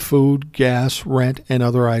cost of food, gas, rent, and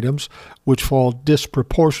other items, which fall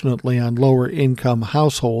disproportionately on lower-income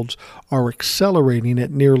households, are accelerating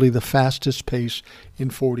at nearly the fastest pace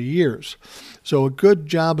in 40 years. So a good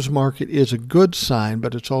jobs market is a good sign,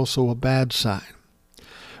 but it's also a bad sign.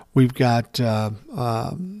 We've got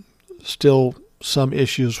still some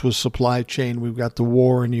issues with supply chain. We've got the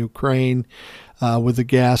war in Ukraine with the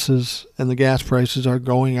gases, and the gas prices are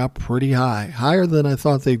going up pretty high, higher than I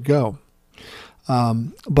thought they'd go.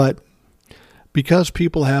 But because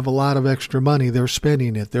people have a lot of extra money, they're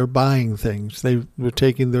spending it. They're buying things. They're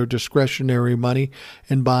taking their discretionary money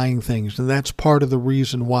and buying things. And that's part of the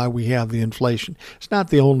reason why we have the inflation. It's not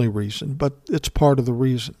the only reason, but it's part of the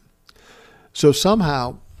reason. So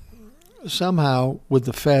somehow with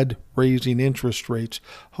the Fed raising interest rates,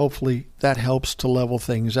 hopefully that helps to level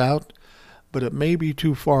things out. But it may be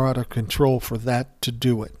too far out of control for that to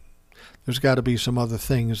do it. There's got to be some other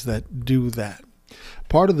things that do that.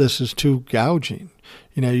 Part of this is too gouging.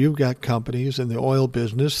 You've got companies in the oil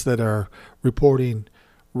business that are reporting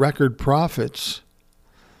record profits,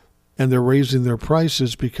 and they're raising their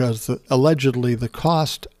prices because allegedly the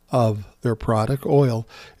cost of their product, oil,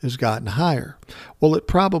 has gotten higher. Well, it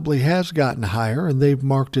probably has gotten higher, and they've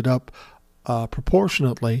marked it up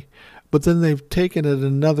proportionately, but then they've taken it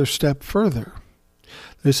another step further.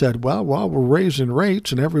 They said, well, while we're raising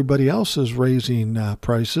rates and everybody else is raising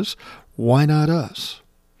prices, why not us?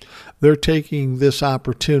 They're taking this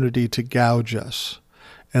opportunity to gouge us.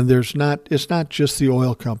 And it's not just the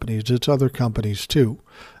oil companies, it's other companies too.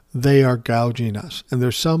 They are gouging us. And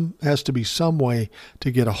has to be some way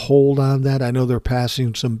to get a hold on that. I know they're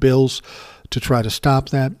passing some bills to try to stop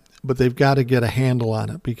that, but they've got to get a handle on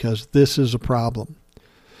it because this is a problem.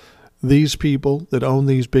 These people that own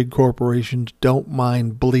these big corporations don't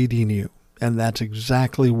mind bleeding you, and that's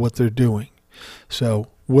exactly what they're doing. So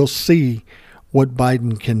we'll see what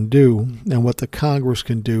Biden can do and what the Congress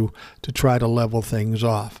can do to try to level things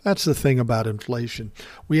off. That's the thing about inflation.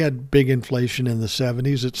 We had big inflation in the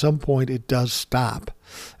 70s. At some point, it does stop,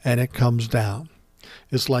 and it comes down.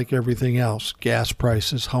 It's like everything else, gas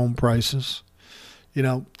prices, home prices.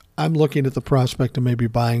 I'm looking at the prospect of maybe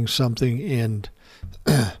buying something in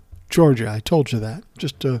Georgia. I told you that.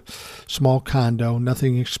 Just a small condo,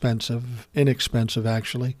 nothing inexpensive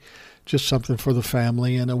actually. Just something for the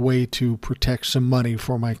family and a way to protect some money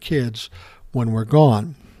for my kids when we're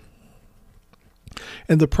gone.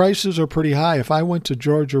 And the prices are pretty high. If I went to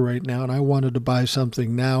Georgia right now and I wanted to buy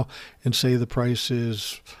something now and say the price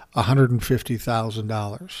is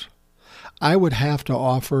 $150,000, I would have to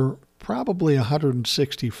offer probably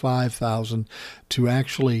 $165,000 to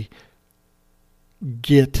actually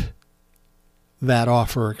get that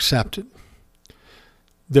offer accepted.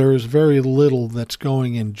 There is very little that's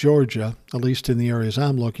going in Georgia, at least in the areas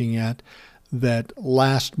I'm looking at, that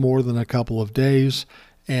last more than a couple of days,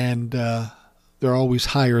 and they're always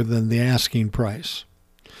higher than the asking price.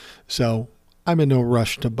 So I'm in no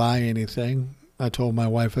rush to buy anything. I told my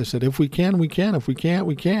wife, I said, if we can, we can. If we can't,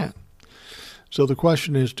 we can't. So the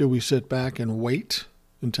question is, do we sit back and wait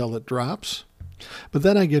until it drops? But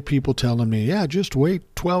then I get people telling me, yeah, just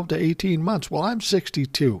wait 12 to 18 months. Well, I'm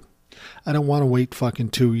 62. I don't want to wait fucking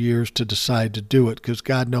 2 years to decide to do it because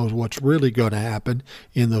God knows what's really going to happen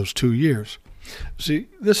in those 2 years. See,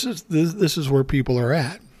 this is where people are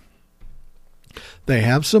at. They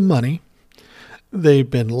have some money. They've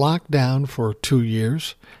been locked down for 2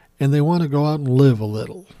 years, and they want to go out and live a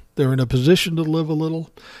little. They're in a position to live a little,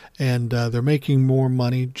 and they're making more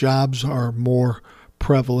money. Jobs are more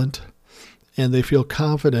prevalent, and they feel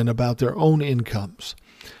confident about their own incomes.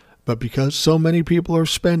 But because so many people are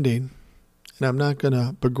spending, and I'm not going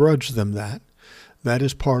to begrudge them that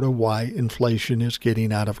is part of why inflation is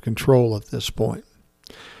getting out of control at this point.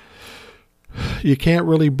 You can't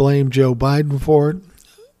really blame Joe Biden for it,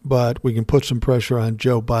 but we can put some pressure on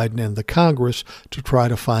Joe Biden and the Congress to try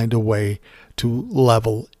to find a way to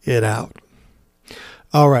level it out.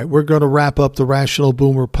 All right, we're going to wrap up the Rational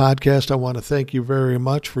Boomer podcast. I want to thank you very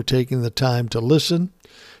much for taking the time to listen.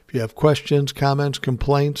 If you have questions, comments,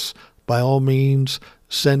 complaints, by all means,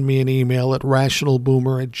 send me an email at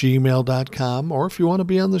rationalboomer@gmail.com. Or if you want to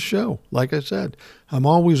be on the show, like I said, I'm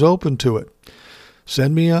always open to it.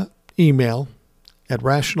 Send me an email at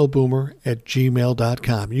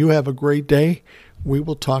rationalboomer@gmail.com. You have a great day. We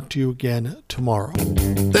will talk to you again tomorrow.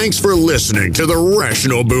 Thanks for listening to the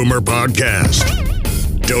Rational Boomer podcast.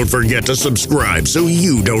 Don't forget to subscribe so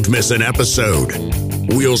you don't miss an episode.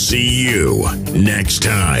 We'll see you next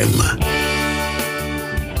time.